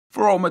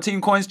For Ultimate Team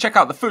coins, check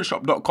out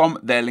thefootshop.com.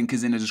 Their link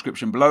is in the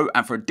description below.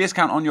 And for a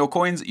discount on your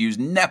coins, use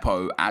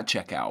Nepo at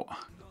checkout.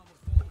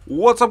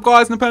 What's up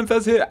guys,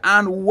 NepentheZ here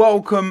and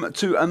welcome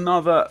to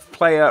another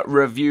player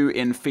review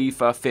in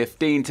FIFA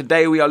 15.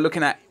 Today we are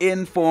looking at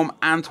in-form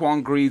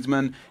Antoine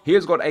Griezmann. He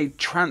has got a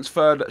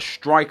transferred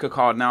striker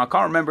card. Now I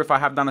can't remember if I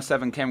have done a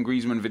 7chem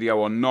Griezmann video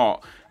or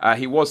not.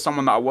 He was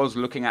someone that I was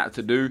looking at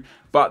to do,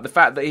 but the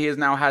fact that he has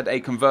now had a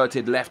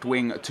converted left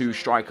wing to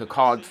striker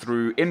card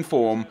through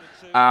in-form,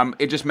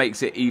 it just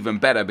makes it even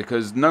better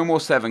because no more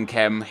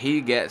 7chem,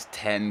 he gets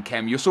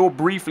 10chem. You saw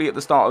briefly at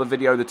the start of the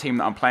video the team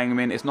that I'm playing him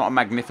in. It's not a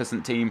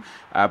magnificent team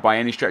by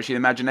any stretch of the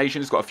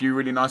imagination. It's got a few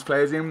really nice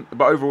players in,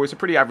 but overall it's a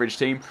pretty average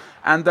team.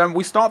 And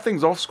we start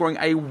things off scoring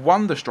a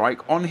wonder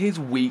strike on his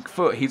weak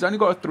foot. He's only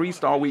got a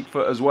 3-star weak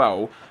foot as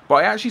well, but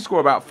I actually score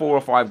about 4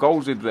 or 5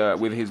 goals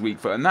with his weak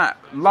foot, and that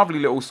lovely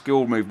little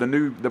skill move,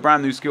 the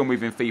brand new skill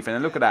move in FIFA.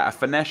 And look at that, a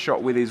finesse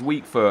shot with his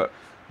weak foot,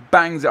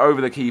 bangs it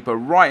over the keeper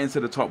right into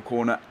the top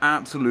corner.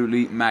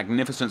 Absolutely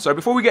magnificent. So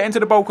before we get into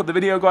the bulk of the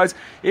video guys,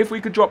 if we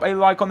could drop a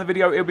like on the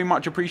video, it would be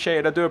much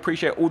appreciated. I do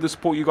appreciate all the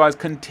support you guys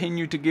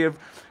continue to give.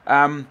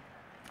 Yeah,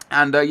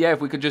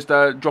 if we could just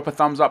drop a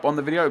thumbs up on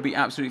the video, it would be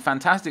absolutely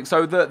fantastic.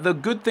 So the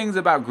good things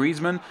about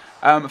Griezmann,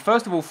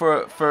 first of all,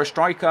 for a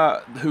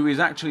striker who is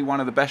actually one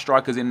of the best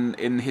strikers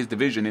in his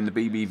division, in the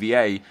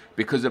BBVA,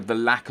 because of the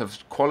lack of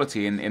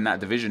quality in that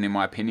division, in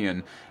my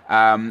opinion.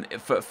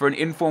 For an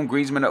in-form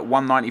Griezmann at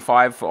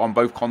 195 on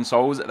both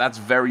consoles, that's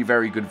very,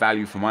 very good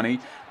value for money.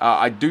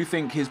 I do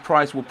think his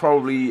price will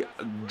probably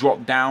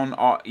drop down,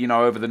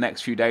 over the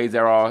next few days.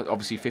 There are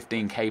obviously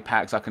 15k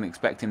packs. I can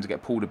expect him to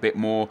get pulled a bit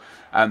more.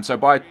 So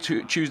by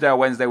Tuesday or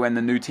Wednesday, when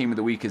the new team of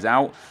the week is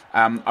out,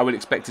 I would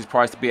expect his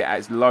price to be at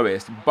its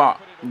lowest. But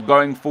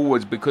going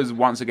forwards, because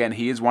once again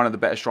he is one of the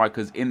better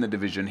strikers in the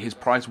division, his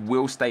price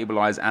will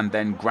stabilize and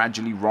then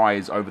gradually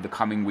rise over the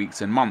coming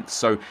weeks and months.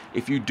 So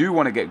if you do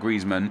want to get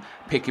Griezmann,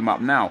 pick him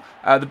up now.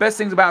 The best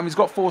things about him, he's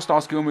got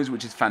 4-star skill moves,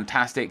 which is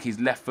fantastic. He's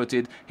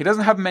left-footed. He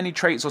doesn't have many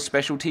traits or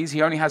specialties.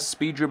 He only has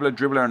speed dribbler,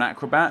 dribbler, and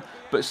acrobat.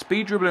 But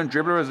speed dribbler and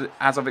dribbler,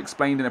 as I've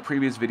explained in a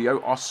previous video,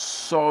 are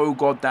so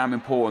goddamn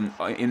important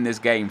in this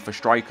game for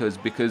strikers,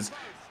 because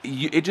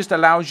it just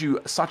allows you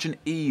such an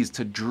ease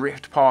to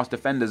drift past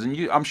defenders.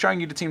 And I'm showing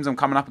you the teams I'm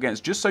coming up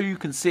against just so you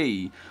can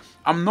see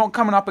I'm not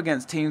coming up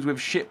against teams with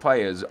shit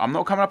players. I'm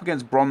not coming up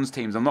against bronze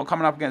teams. I'm not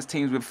coming up against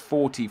teams with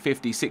 40,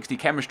 50, 60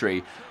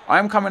 chemistry. I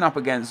am coming up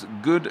against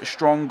good,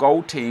 strong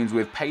gold teams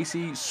with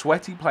pacey,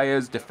 sweaty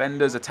players,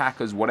 defenders,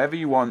 attackers, whatever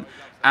you want.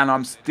 And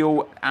I'm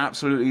still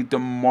absolutely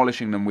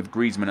demolishing them with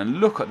Griezmann. And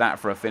look at that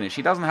for a finish.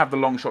 He doesn't have the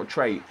long shot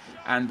trait.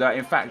 And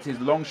in fact, his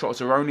long shots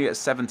are only at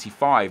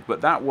 75.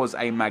 But that was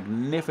a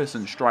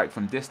magnificent strike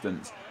from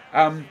distance.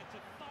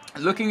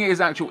 Looking at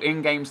his actual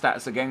in-game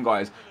stats again,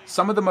 guys,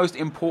 some of the most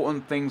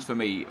important things for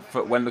me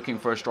when looking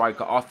for a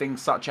striker are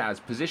things such as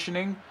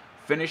positioning,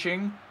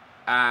 finishing,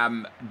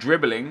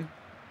 dribbling,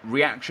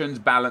 reactions,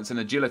 balance, and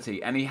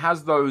agility. And he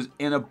has those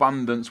in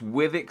abundance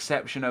with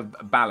exception of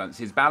balance.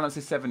 His balance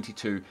is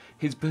 72.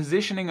 His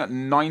positioning at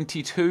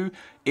 92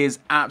 is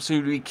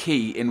absolutely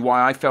key in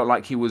why I felt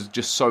like he was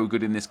just so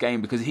good in this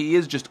game, because he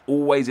is just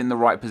always in the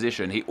right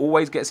position. He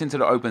always gets into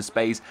the open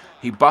space.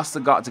 He busts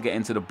the gut to get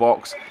into the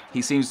box.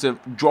 He seems to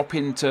drop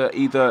into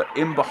either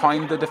in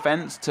behind the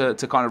defense to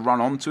kind of run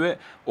onto it,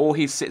 or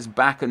he sits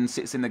back and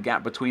sits in the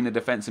gap between the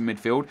defense and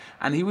midfield.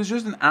 And he was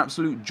just an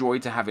absolute joy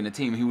to have in a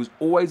team. He was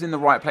always in the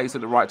right place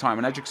at the right time.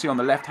 And as you can see on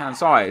the left-hand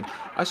side,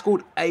 I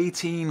scored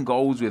 18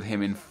 goals with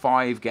him in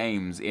 5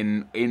 games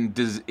in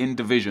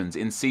divisions,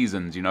 in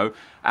seasons,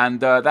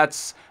 and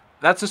that's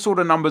the sort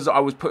of numbers that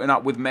I was putting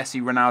up with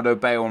Messi, Ronaldo,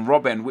 Bale, and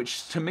Robben,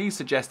 which to me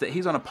suggests that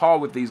he's on a par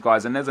with these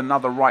guys. And there's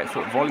another right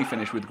foot volley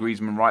finish with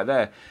Griezmann right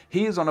there.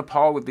 He is on a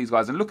par with these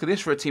guys. And look at this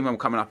for a team I'm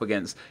coming up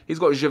against. He's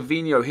got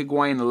Gervinho,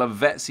 Higuain,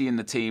 Lavezzi in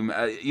the team.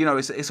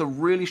 It's a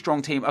really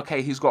strong team.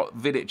 Okay, he's got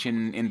Vidic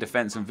in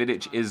defense, and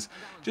Vidic is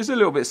just a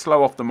little bit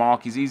slow off the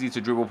mark. He's easy to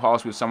dribble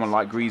past with someone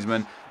like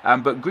Griezmann.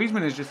 But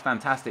Griezmann is just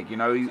fantastic.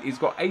 He's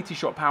got 80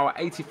 shot power,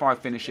 85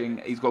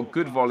 finishing. He's got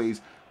good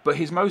volleys. But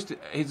his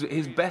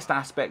best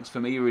aspects for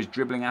me are his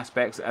dribbling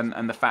aspects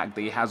and the fact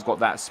that he has got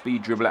that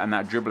speed dribbler and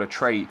that dribbler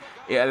trait.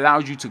 It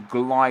allows you to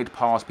glide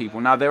past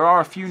people. Now, there are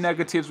a few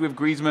negatives with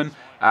Griezmann.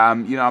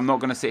 I'm not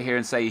going to sit here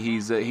and say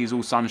he's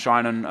all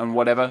sunshine and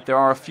whatever. There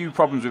are a few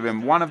problems with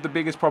him. One of the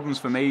biggest problems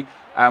for me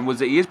was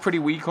that he is pretty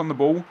weak on the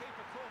ball.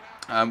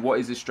 What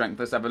is his strength?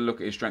 Let's have a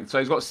look at his strength. So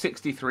he's got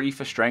 63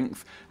 for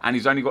strength, and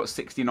he's only got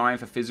 69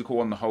 for physical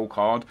on the whole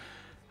card.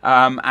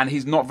 And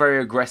he's not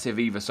very aggressive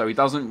either, so he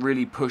doesn't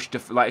really push.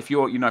 Like if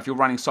you're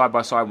running side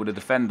by side with a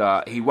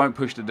defender, he won't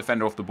push the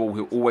defender off the ball.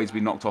 He'll always be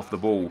knocked off the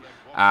ball.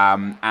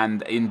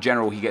 And in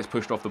general, he gets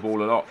pushed off the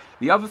ball a lot.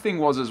 The other thing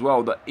was as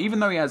well that even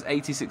though he has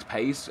 86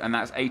 pace, and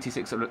that's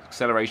 86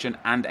 acceleration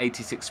and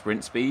 86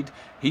 sprint speed,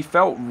 he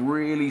felt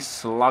really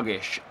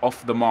sluggish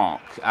off the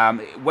mark.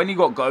 When he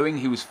got going,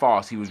 he was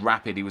fast, he was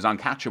rapid, he was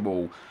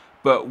uncatchable.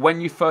 But when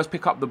you first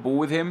pick up the ball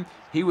with him,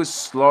 he was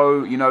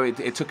slow. You know,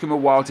 it took him a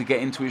while to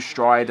get into his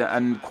stride,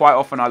 and quite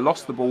often I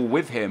lost the ball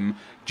with him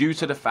due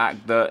to the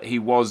fact that he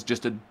was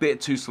just a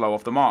bit too slow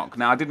off the mark.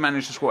 Now, I did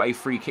manage to score a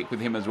free kick with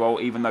him as well,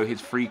 even though his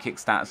free kick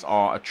stats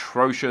are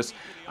atrocious.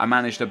 I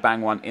managed to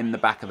bang one in the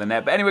back of the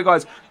net. But anyway,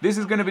 guys, this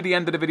is going to be the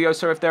end of the video.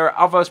 So if there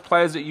are other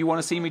players that you want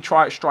to see me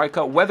try at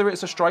striker, whether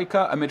it's a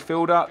striker, a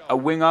midfielder, a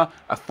winger,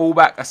 a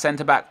fullback, a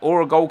centre-back,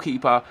 or a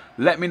goalkeeper,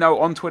 let me know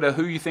on Twitter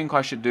who you think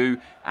I should do,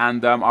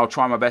 and I'll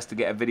try my best to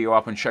get a video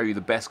up and show you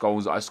the best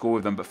goals that I score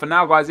with them. But for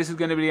now, guys, this is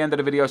going to be the end of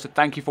the video, so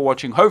thank you for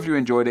watching. Hopefully you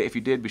enjoyed it. If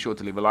you did, be sure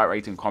to leave a like,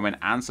 rating, comment,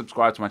 and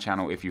subscribe to my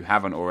channel if you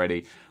haven't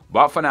already.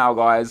 But for now,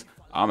 guys,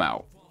 I'm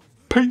out.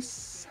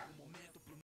 Peace.